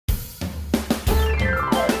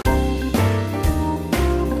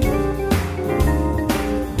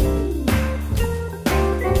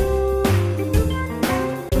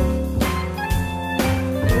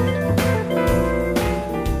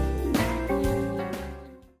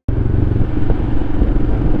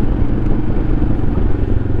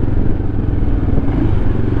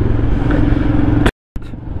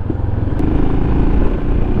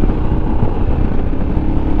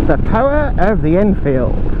of the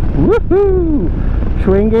Enfield. Woohoo!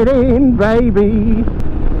 Swing it in, baby!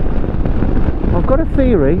 I've got a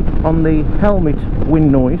theory on the helmet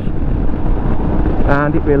wind noise,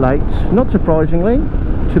 and it relates, not surprisingly,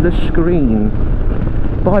 to the screen,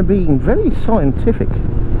 by being very scientific.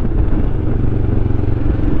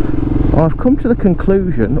 I've come to the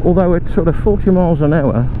conclusion, although at sort of 40 miles an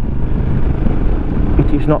hour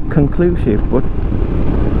it is not conclusive, but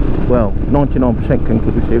well, 99%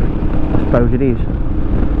 conclusive, I suppose it is.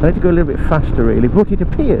 I need to go a little bit faster really, but it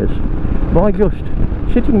appears by just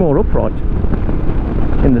sitting more upright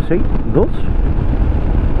in the seat, thus,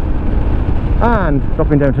 and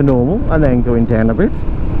dropping down to normal and then going down a bit,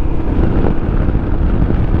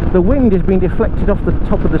 the wind is being deflected off the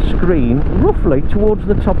top of the screen roughly towards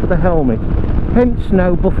the top of the helmet, hence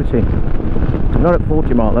no buffeting. Not at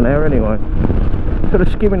 40 miles an hour anyway, sort of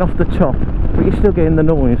skimming off the top, but you're still getting the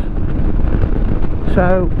noise.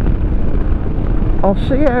 So I'll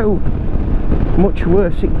see how much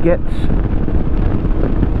worse it gets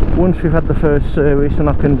once we've had the first service and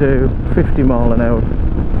I can do 50 mile an hour,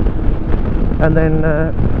 and then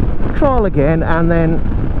trial again, and then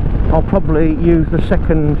I'll probably use the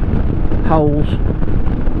second holes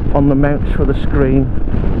on the mounts for the screen,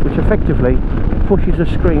 which effectively pushes the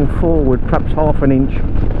screen forward perhaps half an inch,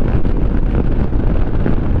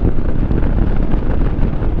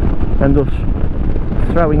 and thus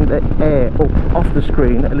throwing the air up off the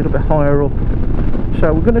screen a little bit higher up.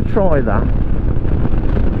 So we're going to try that.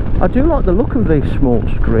 I do like the look of the small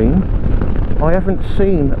screen. I haven't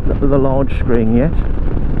seen the large screen yet,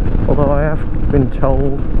 although I have been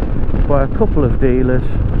told by a couple of dealers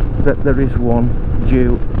that there is one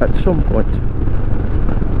due at some point.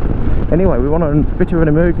 Anyway, we want a bit of an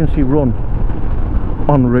emergency run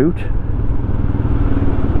en route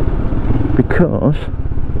because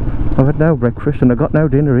I've had no breakfast and I got no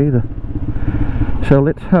dinner either. So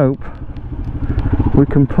let's hope we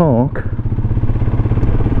can park.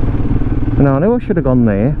 Now I know I should have gone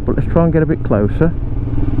there, but let's try and get a bit closer.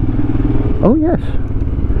 Oh yes,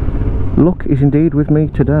 luck is indeed with me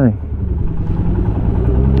today.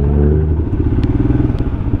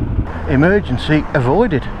 Emergency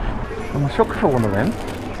avoided. I'm a sucker for one of them,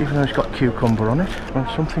 even though it's got cucumber on it. And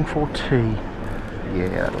something for tea. Yeah,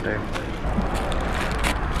 that'll do.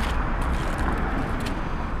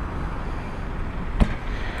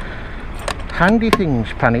 Handy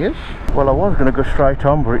things, Panniers. Well, I was going to go straight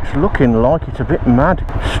on, but it's looking like it's a bit mad.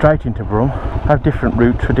 Straight into Brum. Have different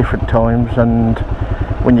routes for different times, and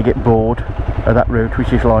when you get bored of that route,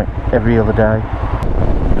 which is like every other day.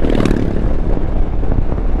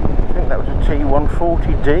 I think that was a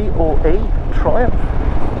T140D or E Triumph.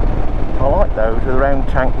 I like those with the round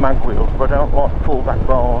tank mag wheels, but I don't like pullback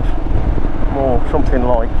bars. More something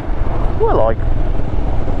like, well,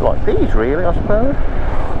 like these really, I suppose.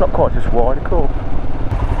 Not quite as wide, of course.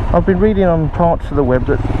 I've been reading on parts of the web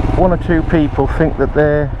that one or two people think that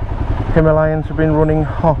their Himalayans have been running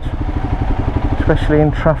hot, especially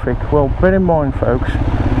in traffic. Well, bear in mind, folks,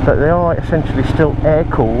 that they are essentially still air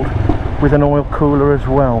cooled with an oil cooler as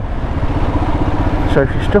well. So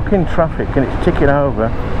if you're stuck in traffic and it's ticking over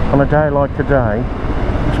on a day like today,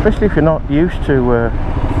 especially if you're not used to,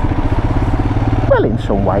 well, in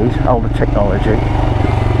some ways, older technology,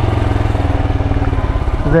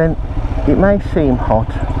 then it may seem hot,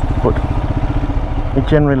 but it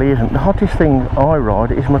generally isn't. The hottest thing I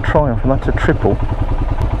ride is my Triumph, and that's a triple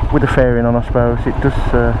with a fairing on, I suppose. It does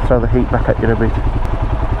throw the heat back at you a bit.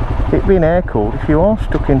 It being air cooled, if you are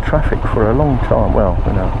stuck in traffic for a long time, well,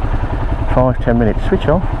 you know, 5-10 minutes, switch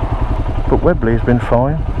off. But Webley has been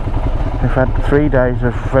fine. We've had 3 days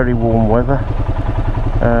of very warm weather,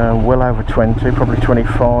 well over 20, probably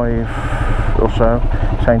 25 or so,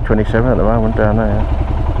 saying 27 at the moment down there.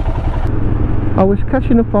 I was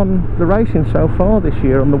catching up on the racing so far this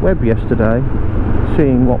year on the web yesterday,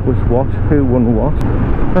 seeing what was what, who won what,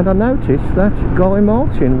 and I noticed that Guy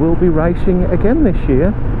Martin will be racing again this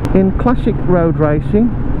year in classic road racing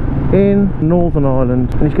in Northern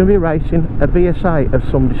Ireland, and he's going to be racing a BSA of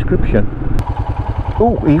some description.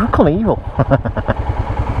 Oh, Evil Knievel!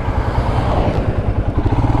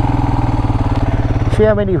 See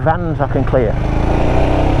how many vans I can clear.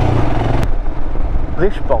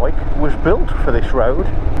 This bike was built for this road.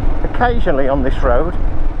 Occasionally on this road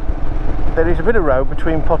there is a bit of road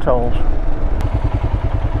between potholes.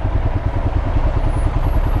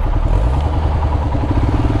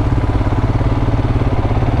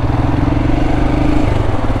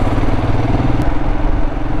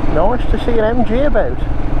 Nice to see an MG about.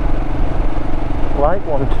 Like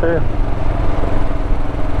one too.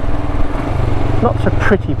 Not so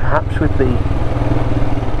pretty perhaps with the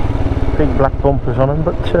big black bumpers on them,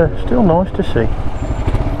 but still nice to see.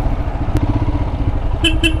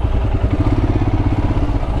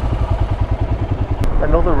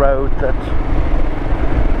 Another road that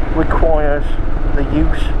requires the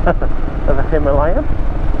use of a Himalayan.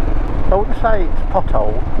 I wouldn't say it's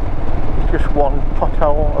pothole, it's just one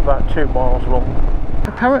pothole about 2 miles long.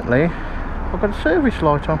 Apparently I've got a service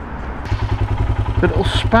light on. The little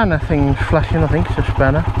spanner thing's flashing, I think it's a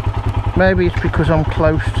spanner. Maybe it's because I'm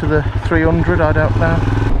close to the 300, I don't know.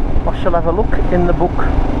 I shall have a look in the book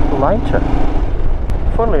later.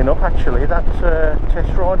 Funnily enough, actually, that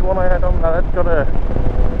test ride one I had on, that had got a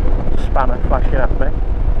spanner flashing at me.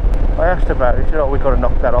 I asked about it, he said, oh, we've got to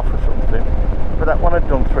knock that off or something. But that one had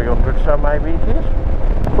done 300, so maybe it is.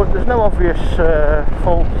 But there's no obvious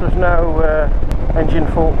fault, there's no engine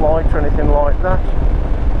fault light or anything like that.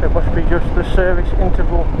 So it must be just the service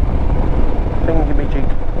interval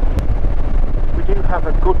thingy-majig. We do have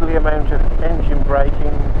a goodly amount of engine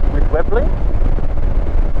braking with Webley.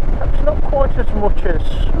 Perhaps not quite as much as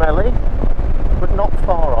Smelly, but not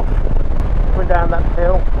far off. Going down that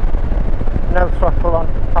hill, no throttle on,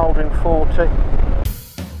 holding 40.